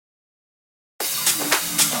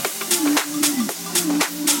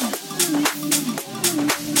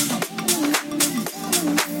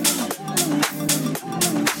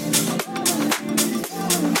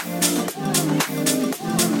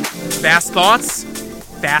Fast thoughts?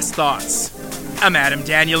 Fast thoughts. I'm Adam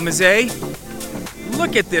Daniel Mazet.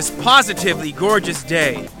 Look at this positively gorgeous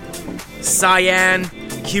day. Cyan,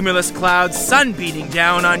 cumulus clouds, sun beating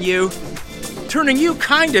down on you, turning you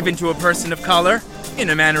kind of into a person of color,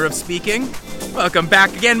 in a manner of speaking. Welcome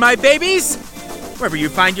back again, my babies, wherever you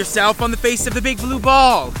find yourself on the face of the big blue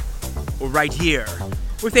ball, or right here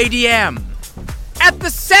with ADM, at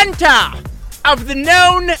the center of the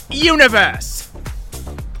known universe,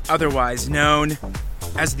 otherwise known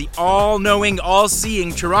as the all-knowing,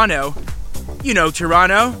 all-seeing Toronto. You know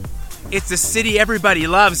Toronto. It's the city everybody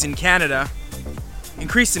loves in Canada,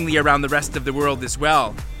 increasingly around the rest of the world as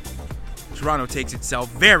well. Toronto takes itself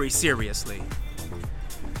very seriously.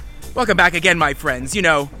 Welcome back again, my friends. You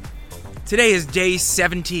know, today is day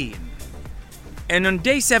 17. And on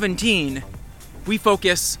day 17, we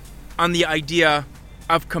focus on the idea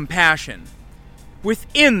of compassion.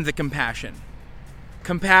 Within the compassion.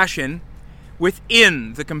 Compassion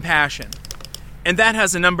within the compassion. And that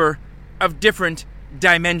has a number of different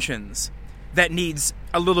dimensions that needs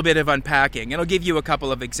a little bit of unpacking. And I'll give you a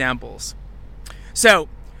couple of examples. So,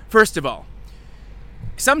 first of all,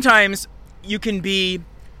 sometimes you can be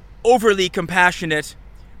overly compassionate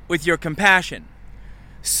with your compassion.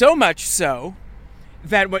 So much so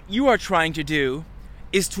that what you are trying to do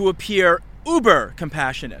is to appear uber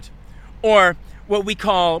compassionate, or what we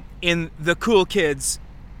call in the cool kids'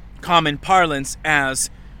 common parlance as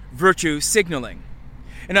virtue signaling.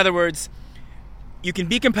 In other words, you can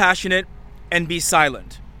be compassionate and be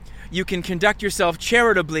silent. You can conduct yourself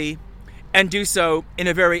charitably and do so in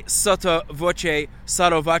a very sotto voce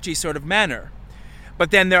sort of manner.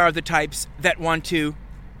 But then there are the types that want to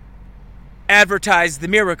advertise the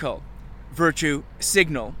miracle, virtue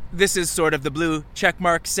signal. This is sort of the blue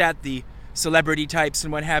checkmark set, the celebrity types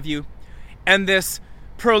and what have you. And this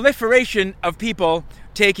proliferation of people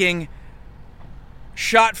taking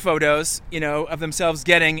shot photos, of themselves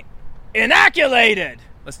getting inoculated.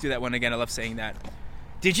 Let's do that one again. I love saying that.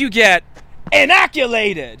 Did you get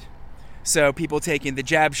inoculated? So people taking the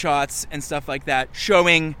jab shots and stuff like that,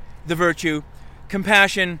 showing the virtue,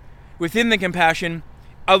 compassion within the compassion,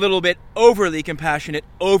 a little bit overly compassionate,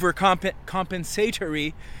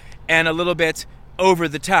 overcompensatory, and a little bit over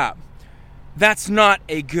the top. That's not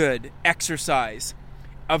a good exercise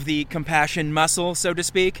of the compassion muscle, so to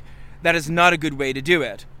speak. That is not a good way to do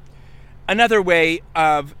it. Another way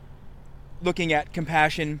of looking at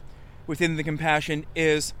compassion within the compassion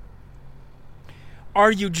is,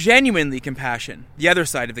 are you genuinely compassionate? The other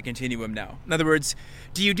side of the continuum now. In other words,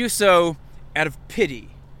 do you do so out of pity?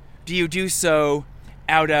 Do you do so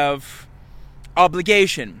out of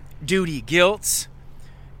obligation, duty, guilt?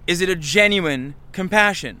 Is it a genuine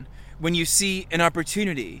compassion when you see an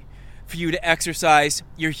opportunity for you to exercise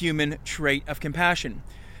your human trait of compassion?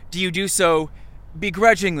 Do you do so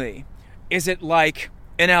begrudgingly? Is it like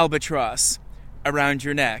an albatross around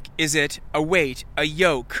your neck? Is it a weight, a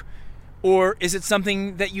yoke? Or is it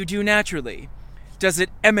something that you do naturally? Does it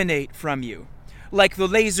emanate from you? Like the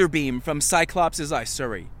laser beam from Cyclops' eye.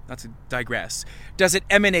 Sorry, not to digress. Does it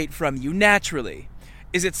emanate from you naturally?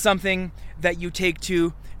 Is it something that you take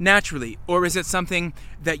to naturally? Or is it something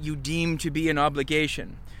that you deem to be an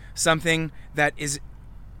obligation? Something that is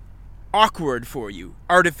awkward for you,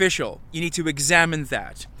 artificial. You need to examine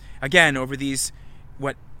that. Again, over these,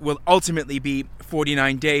 what will ultimately be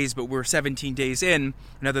 49 days, but we're 17 days in,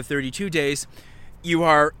 another 32 days, you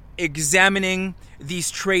are examining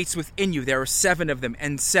these traits within you. There are 7 of them,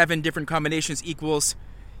 and 7 different combinations equals,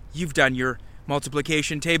 you've done your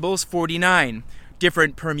multiplication tables, 49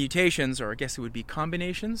 different permutations, or I guess it would be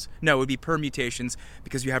combinations? No, it would be permutations,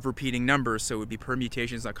 because you have repeating numbers, so it would be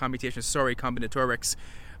permutations, not commutations. Sorry, combinatorics.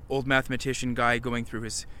 Old mathematician guy going through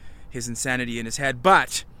his insanity in his head.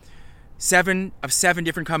 But 7 of 7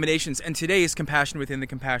 different combinations, and today is compassion within the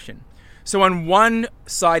compassion. So on one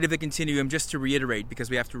side of the continuum, just to reiterate,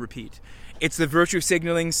 because we have to repeat, it's the virtue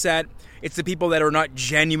signaling set. It's the people that are not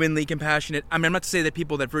genuinely compassionate. I'm not to say that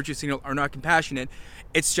people that virtue signal are not compassionate.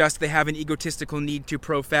 It's just they have an egotistical need to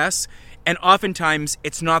profess. And oftentimes,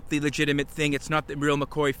 it's not the legitimate thing. It's not the real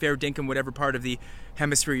McCoy, fair dinkum, whatever part of the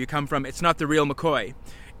hemisphere you come from. It's not the real McCoy.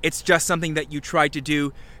 It's just something that you try to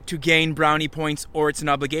do to gain brownie points, or it's an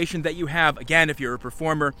obligation that you have. Again, if you're a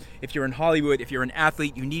performer, if you're in Hollywood, if you're an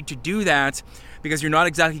athlete, you need to do that because you're not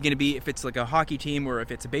exactly going to be, if it's like a hockey team or if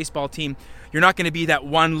it's a baseball team, you're not going to be that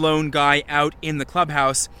one lone guy out in the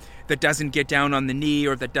clubhouse that doesn't get down on the knee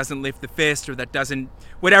or that doesn't lift the fist or that doesn't,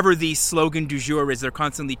 whatever the slogan du jour is, they're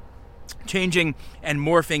constantly changing and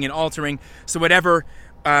morphing and altering. So whatever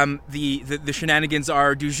the shenanigans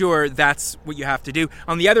are du jour, that's what you have to do.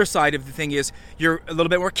 On the other side of the thing is you're a little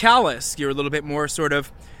bit more callous. You're a little bit more sort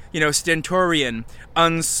of, stentorian,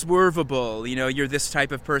 unswervable. You're this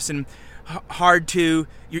type of person, hard to.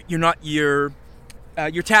 You're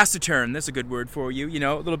taciturn. That's a good word for you.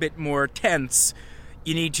 A little bit more tense.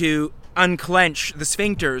 You need to unclench the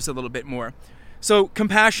sphincters a little bit more. So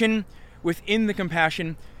compassion within the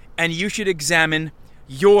compassion, and you should examine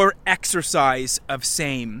your exercise of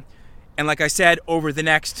same. And like I said, over the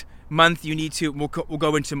next month, we'll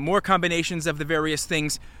go into more combinations of the various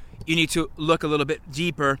things. You need to look a little bit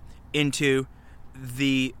deeper into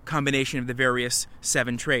the combination of the various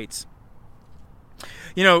 7 traits.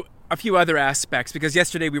 A few other aspects, because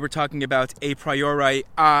yesterday we were talking about a priori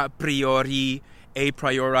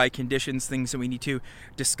conditions, things that we need to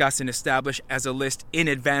discuss and establish as a list in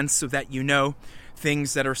advance so that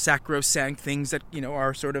things that are sacrosanct, things that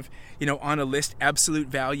are sort of on a list, absolute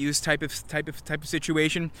values type of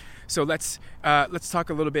situation. So let's talk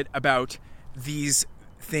a little bit about these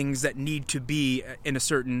things that need to be in a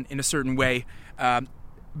certain way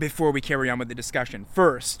before we carry on with the discussion.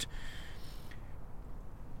 First,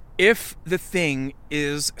 if the thing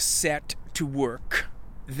is set to work,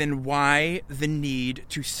 then why the need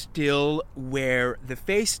to still wear the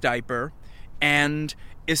face diaper and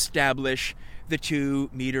establish the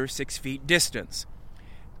 2 meter 6 feet distance?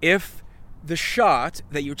 If the shot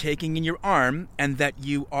that you're taking in your arm and that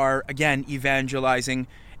you are, again, evangelizing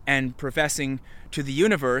and professing to the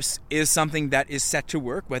universe is something that is set to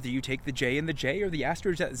work, whether you take the J and the J or the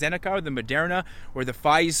AstraZeneca or the Moderna or the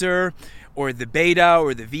Pfizer or the Beta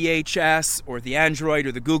or the VHS or the Android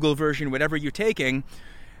or the Google version, whatever you're taking,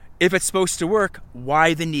 if it's supposed to work,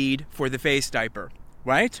 why the need for the face diaper,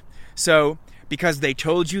 right? So, because they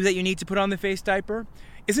told you that you need to put on the face diaper?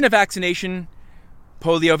 Isn't a vaccination,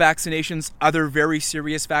 polio vaccinations, other very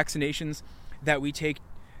serious vaccinations that we take,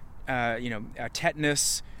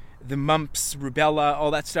 tetanus, the mumps, rubella,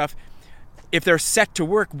 all that stuff, if they're set to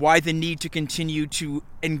work, why the need to continue to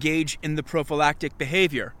engage in the prophylactic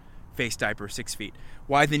behavior? Face diaper, 6 feet.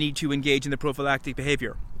 Why the need to engage in the prophylactic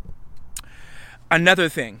behavior? Another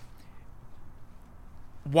thing,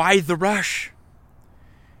 why the rush?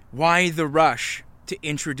 Why the rush to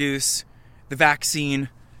introduce the vaccine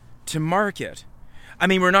to market? I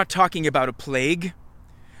mean, we're not talking about a plague.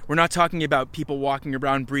 We're not talking about people walking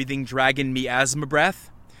around breathing dragon miasma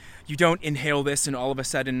breath. You don't inhale this and all of a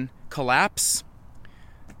sudden collapse.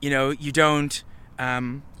 You don't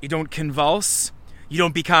convulse. You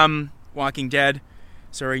don't become Walking Dead.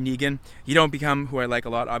 Sorry, Negan. You don't become, who I like a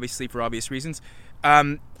lot, obviously for obvious reasons.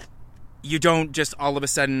 You don't just all of a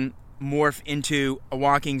sudden morph into a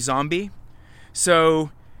walking zombie.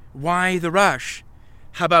 So why the rush?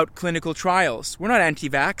 How about clinical trials? We're not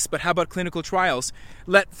anti-vax, but how about clinical trials?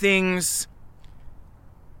 Let things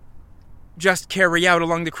just carry out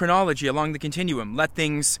along the chronology, along the continuum. Let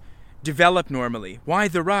things develop normally. Why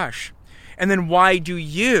the rush? And then why do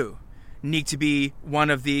you need to be one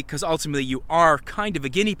of the, because ultimately you are kind of a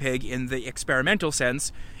guinea pig in the experimental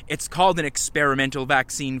sense. It's called an experimental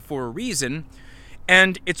vaccine for a reason.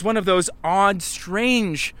 And it's one of those odd,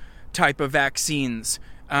 strange type of vaccines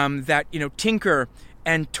that, tinker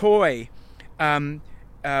and toy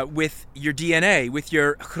with your DNA, with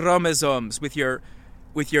your chromosomes, with your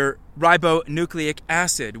ribonucleic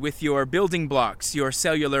acid, with your building blocks, your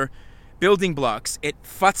cellular building blocks. It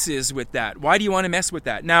futzes with that. Why do you want to mess with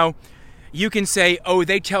that? Now, you can say, oh,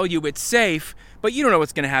 they tell you it's safe, but you don't know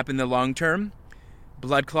what's going to happen in the long term.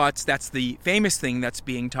 Blood clots, that's the famous thing that's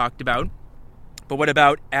being talked about. But what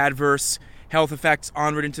about adverse health effects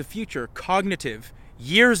onward into future? Cognitive,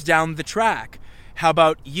 years down the track. How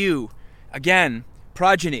about you, again,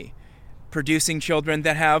 progeny, producing children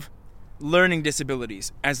that have learning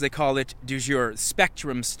disabilities, as they call it du jour,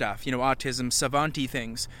 spectrum stuff, autism, savant-y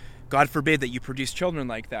things. God forbid that you produce children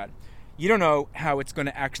like that. You don't know how it's going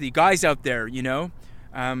to actually, guys out there, dip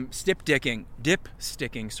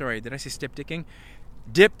sticking. Sorry, did I say stip dicking?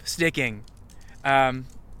 Dip sticking. Nice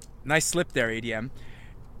slip there, ADM.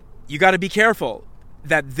 You got to be careful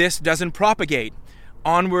that this doesn't propagate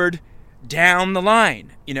onward down the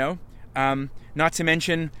line, not to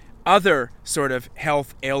mention other sort of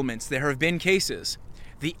health ailments. There have been cases.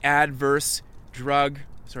 The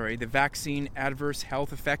vaccine adverse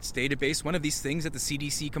health effects database, one of these things that the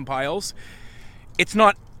CDC compiles, it's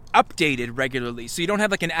not updated regularly, so you don't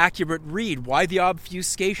have like an accurate read. Why the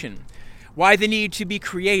obfuscation? Why the need to be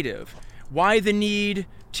creative? Why the need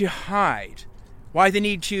to hide? Why the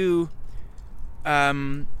need to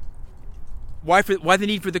why the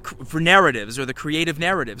need for narratives or the creative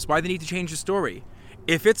narratives? Why the need to change the story?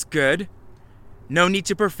 If it's good, No need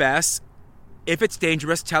to profess. If it's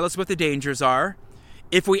dangerous, tell us what the dangers are.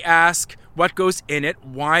 If we ask what goes in it,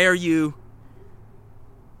 why are you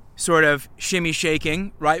sort of shimmy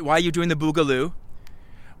shaking, right? Why are you doing the boogaloo?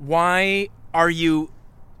 Why are you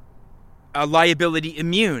liability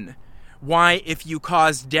immune? Why, if you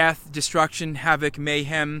cause death, destruction, havoc,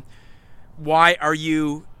 mayhem, why are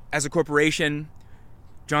you, as a corporation,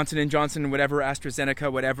 Johnson & Johnson, whatever,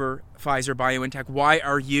 AstraZeneca, whatever, Pfizer, BioNTech, why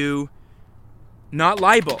are you not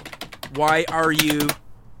liable? Why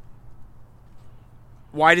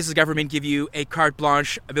does the government give you a carte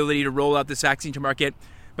blanche ability to roll out this vaccine to market,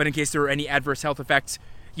 but in case there are any adverse health effects,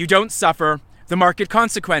 you don't suffer the market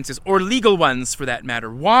consequences, or legal ones for that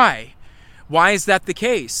matter? Why? Why is that the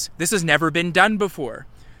case? This has never been done before.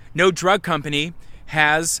 No drug company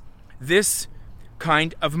has this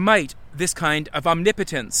kind of might, this kind of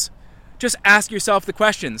omnipotence. Just ask yourself the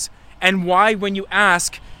questions. And why, when you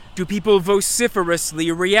ask, do people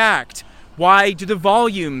vociferously react? Why do the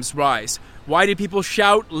volumes rise? Why do people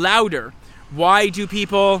shout louder? Why do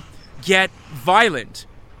people get violent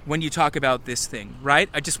when you talk about this thing, right?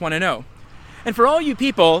 I just want to know. And for all you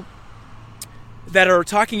people that are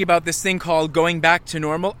talking about this thing called going back to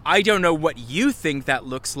normal, I don't know what you think that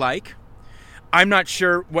looks like. I'm not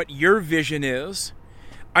sure what your vision is.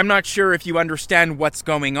 I'm not sure if you understand what's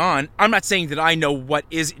going on. I'm not saying that I know what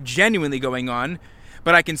is genuinely going on,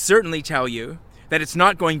 but I can certainly tell you that it's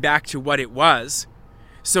not going back to what it was.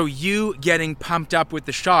 So you getting pumped up with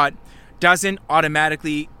the shot doesn't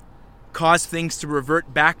automatically cause things to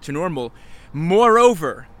revert back to normal.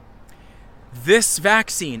 Moreover, this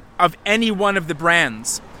vaccine of any one of the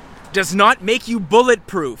brands does not make you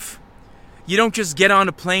bulletproof. You don't just get on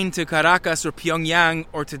a plane to Caracas or Pyongyang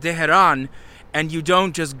or to Tehran, and you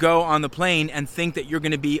don't just go on the plane and think that you're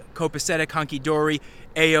going to be copacetic, hunky-dory,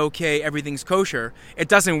 A-OK, everything's kosher. It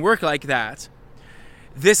doesn't work like that.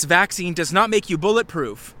 This vaccine does not make you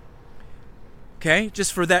bulletproof. Okay?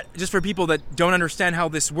 Just for people that don't understand how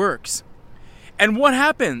this works. And what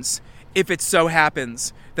happens if it so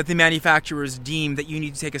happens that the manufacturers deem that you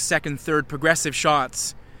need to take a second, third progressive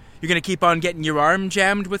shots? You're going to keep on getting your arm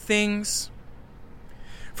jammed with things?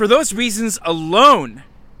 For those reasons alone,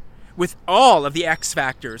 with all of the X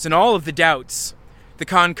factors and all of the doubts, the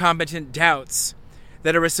concomitant doubts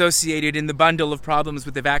that are associated in the bundle of problems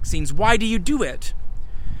with the vaccines, why do you do it?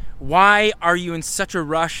 Why are you in such a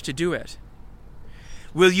rush to do it?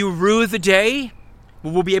 Will you rue the day?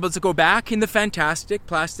 Will we be able to go back in the fantastic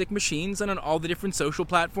plastic machines and on all the different social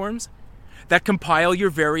platforms that compile your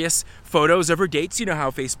various photos over dates? You know how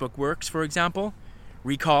Facebook works, for example.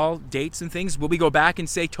 Recall dates and things. Will we go back and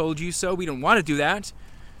say, told you so? We don't want to do that.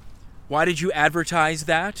 Why did you advertise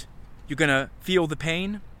that? You're going to feel the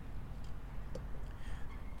pain?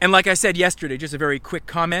 And like I said yesterday, just a very quick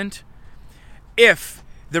comment. If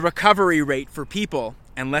the recovery rate for people,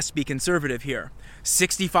 and let's be conservative here,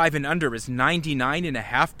 65 and under is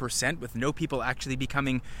 99.5% with no people actually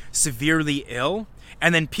becoming severely ill,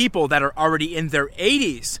 and then people that are already in their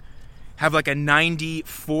 80s have like a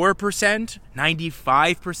 94%,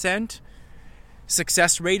 95%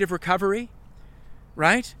 success rate of recovery,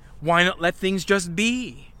 right? Why not let things just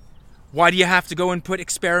be? Why do you have to go and put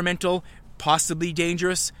experimental, possibly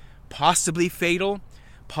dangerous, possibly fatal,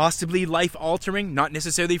 possibly life-altering, not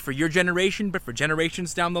necessarily for your generation, but for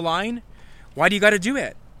generations down the line? Why do you got to do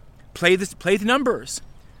it? Play the numbers.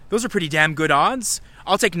 Those are pretty damn good odds.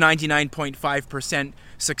 I'll take 99.5%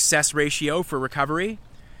 success ratio for recovery.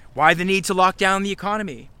 Why the need to lock down the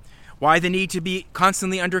economy? Why the need to be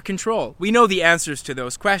constantly under control? We know the answers to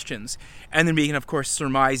those questions. And then we can, of course,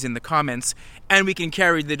 surmise in the comments, and we can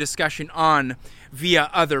carry the discussion on via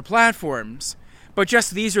other platforms. But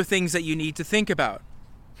just these are things that you need to think about.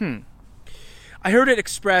 I heard it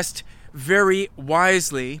expressed very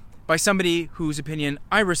wisely by somebody whose opinion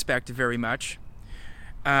I respect very much.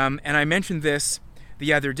 And I mentioned this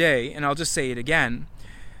the other day, and I'll just say it again.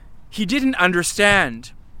 He didn't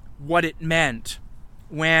understand what it meant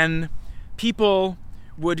when people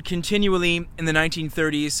would continually, in the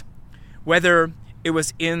 1930s, whether it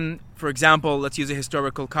was in, for example, let's use a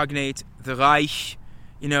historical cognate, the Reich,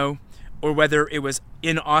 or whether it was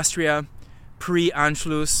in Austria,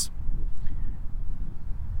 pre-Anschluss,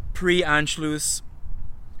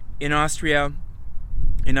 in Austria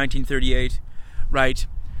in 1938, right?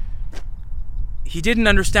 He didn't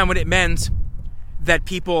understand what it meant that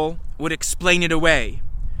people would explain it away.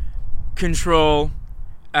 Control,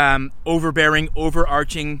 overbearing,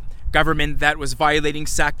 overarching government that was violating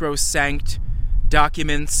sacrosanct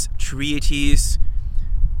documents, treaties,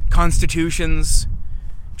 constitutions,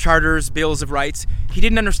 charters, bills of rights. He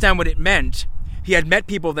didn't understand what it meant He had met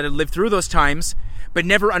people that had lived through those times, but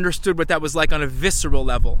never understood what that was like on a visceral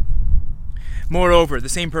level. Moreover, the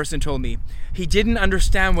same person told me, he didn't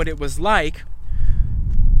understand what it was like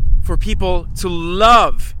for people to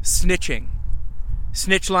love snitching.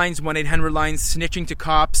 Snitch lines, 1-800 lines, snitching to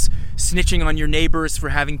cops, snitching on your neighbors for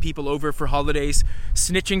having people over for holidays,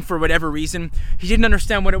 snitching for whatever reason. He didn't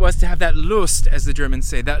understand what it was to have that Lust, as the Germans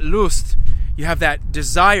say, that Lust. You have that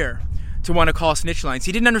desire to want to call snitch lines.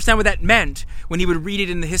 He didn't understand what that meant when he would read it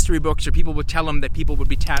in the history books, or people would tell him that people would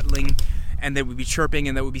be tattling and they would be chirping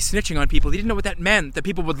and they would be snitching on people. He didn't know what that meant, that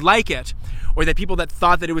people would like it, or that people that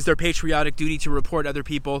thought that it was their patriotic duty to report other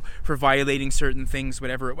people for violating certain things,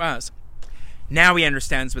 whatever it was. Now he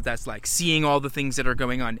understands what that's like, seeing all the things that are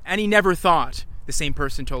going on. And he never thought, the same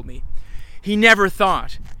person told me, he never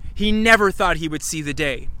thought he would see the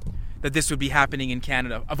day that this would be happening in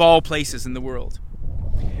Canada, of all places in the world.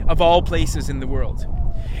 Of all places in the world.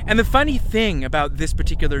 And the funny thing about this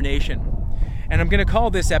particular nation, and I'm going to call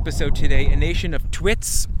this episode today a nation of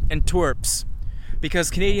twits and twerps, because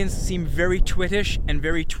Canadians seem very twittish and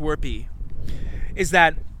very twerpy, is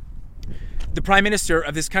that the Prime Minister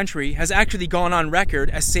of this country has actually gone on record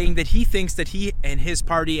as saying that he thinks that he and his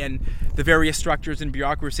party and the various structures and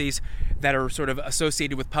bureaucracies that are sort of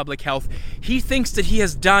associated with public health, he thinks that he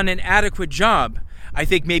has done an adequate job. I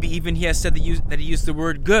think maybe even he has said that he used the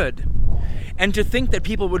word good. And to think that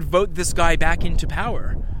people would vote this guy back into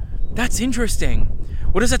power, that's interesting.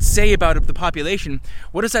 What does that say about the population?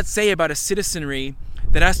 What does that say about a citizenry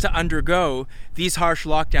that has to undergo these harsh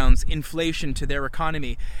lockdowns, inflation to their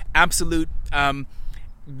economy, absolute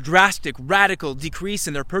drastic, radical decrease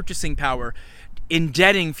in their purchasing power,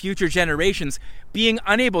 indebting future generations, being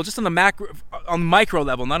unable, just on the micro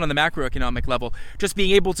level, not on the macroeconomic level, just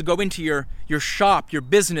being able to go into your shop, your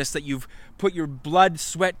business that you've put your blood,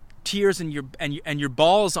 sweat, tears, and your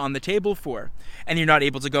balls on the table for, and you're not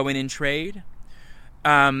able to go in and trade.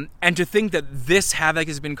 And to think that this havoc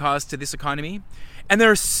has been caused to this economy, and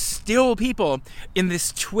there are still people in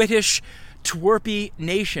this twittish, twerpy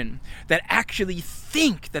nation that actually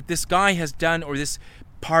think that this guy has done, or this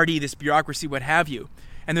party, this bureaucracy, what have you.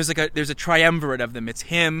 And there's a triumvirate of them. It's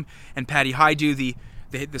him and Patty Hajdu,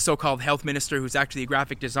 the so-called health minister, who's actually a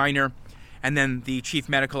graphic designer, and then the chief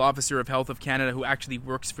medical officer of Health of Canada, who actually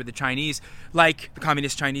works for the Chinese, like the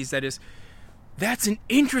communist Chinese, that is. That's an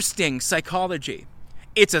interesting psychology.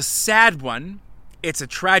 It's a sad one. It's a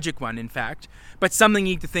tragic one, in fact, but something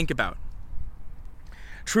you need to think about.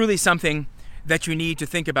 Truly something that you need to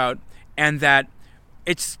think about, and that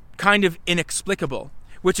it's kind of inexplicable,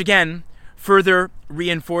 which again further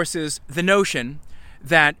reinforces the notion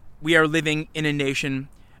that we are living in a nation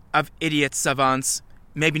of idiots, savants,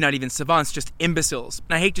 maybe not even savants, just imbeciles.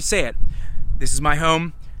 And I hate to say it. This is my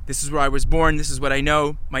home. This is where I was born. This is what I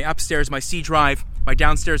know. My upstairs, my C drive, my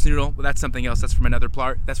downstairs noodle. Well, that's something else. That's from another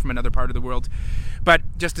part. That's from another part of the world. But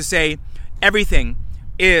just to say, everything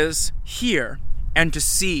is here, and to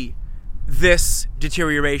see this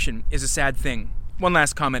deterioration is a sad thing. One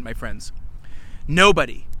last comment, my friends.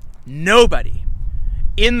 Nobody,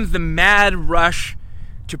 in the mad rush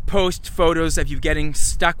to post photos of you getting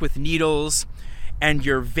stuck with needles and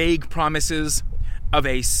your vague promises of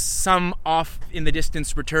a some off in the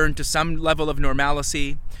distance return to some level of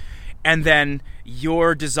normalcy, and then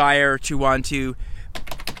your desire to want to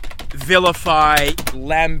vilify,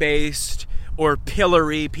 lambaste, or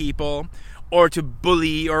pillory people, or to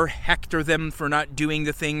bully or hector them for not doing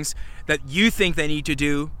the things that you think they need to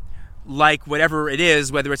do, like whatever it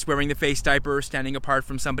is, whether it's wearing the face diaper, or standing apart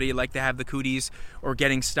from somebody like they have the cooties, or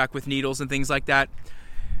getting stuck with needles and things like that.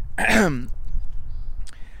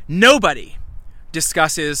 Nobody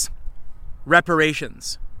discusses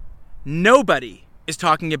reparations. Nobody is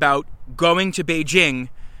talking about going to Beijing,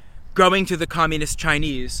 going to the communist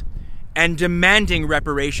Chinese, and demanding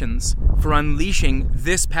reparations for unleashing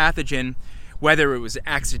this pathogen, whether it was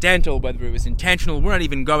accidental, whether it was intentional. We're not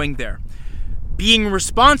even going there. Being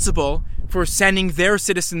responsible for sending their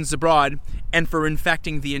citizens abroad and for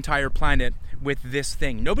infecting the entire planet with this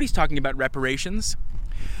thing. Nobody's talking about reparations.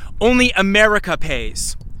 Only America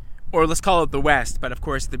pays. Or let's call it the West, but of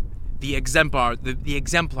course the exemplar,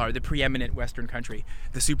 the preeminent Western country,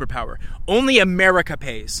 the superpower. Only America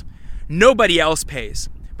pays. Nobody else pays.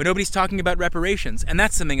 But nobody's talking about reparations. And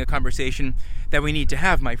that's a conversation that we need to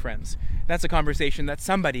have, my friends. That's a conversation that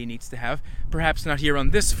somebody needs to have. Perhaps not here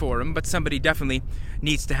on this forum, but somebody definitely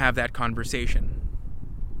needs to have that conversation.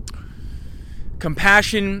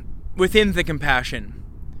 Compassion within the compassion.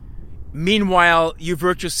 Meanwhile, you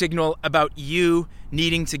virtue signal about you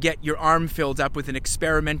needing to get your arm filled up with an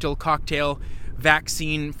experimental cocktail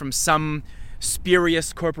vaccine from some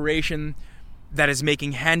spurious corporation that is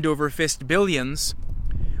making hand over fist billions,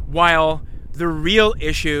 while the real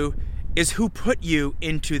issue is who put you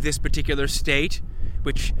into this particular state,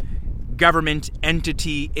 which government,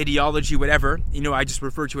 entity, ideology, whatever, I just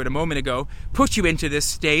referred to it a moment ago, put you into this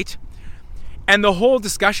state. And the whole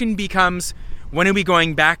discussion becomes, when are we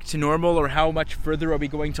going back to normal, or how much further are we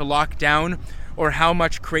going to lock down, or how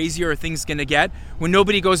much crazier are things going to get, when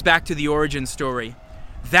nobody goes back to the origin story.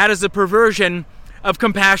 That is a perversion of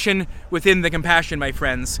compassion within the compassion, my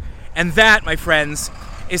friends. And that, my friends,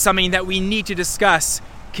 is something that we need to discuss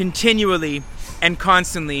continually and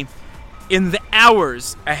constantly in the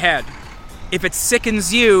hours ahead. If it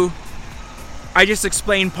sickens you, I just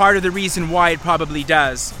explained part of the reason why it probably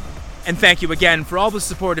does. And thank you again for all the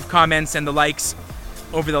supportive comments and the likes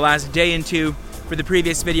over the last day and two for the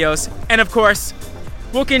previous videos. And of course,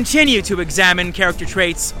 we'll continue to examine character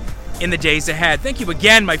traits in the days ahead. Thank you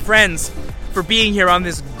again, my friends, for being here on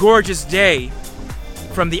this gorgeous day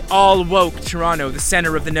from the all-woke Toronto, the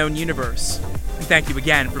center of the known universe. And thank you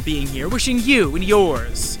again for being here, wishing you and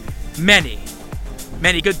yours many,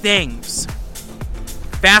 many good things.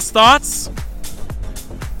 Fast thoughts?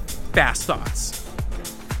 Fast thoughts.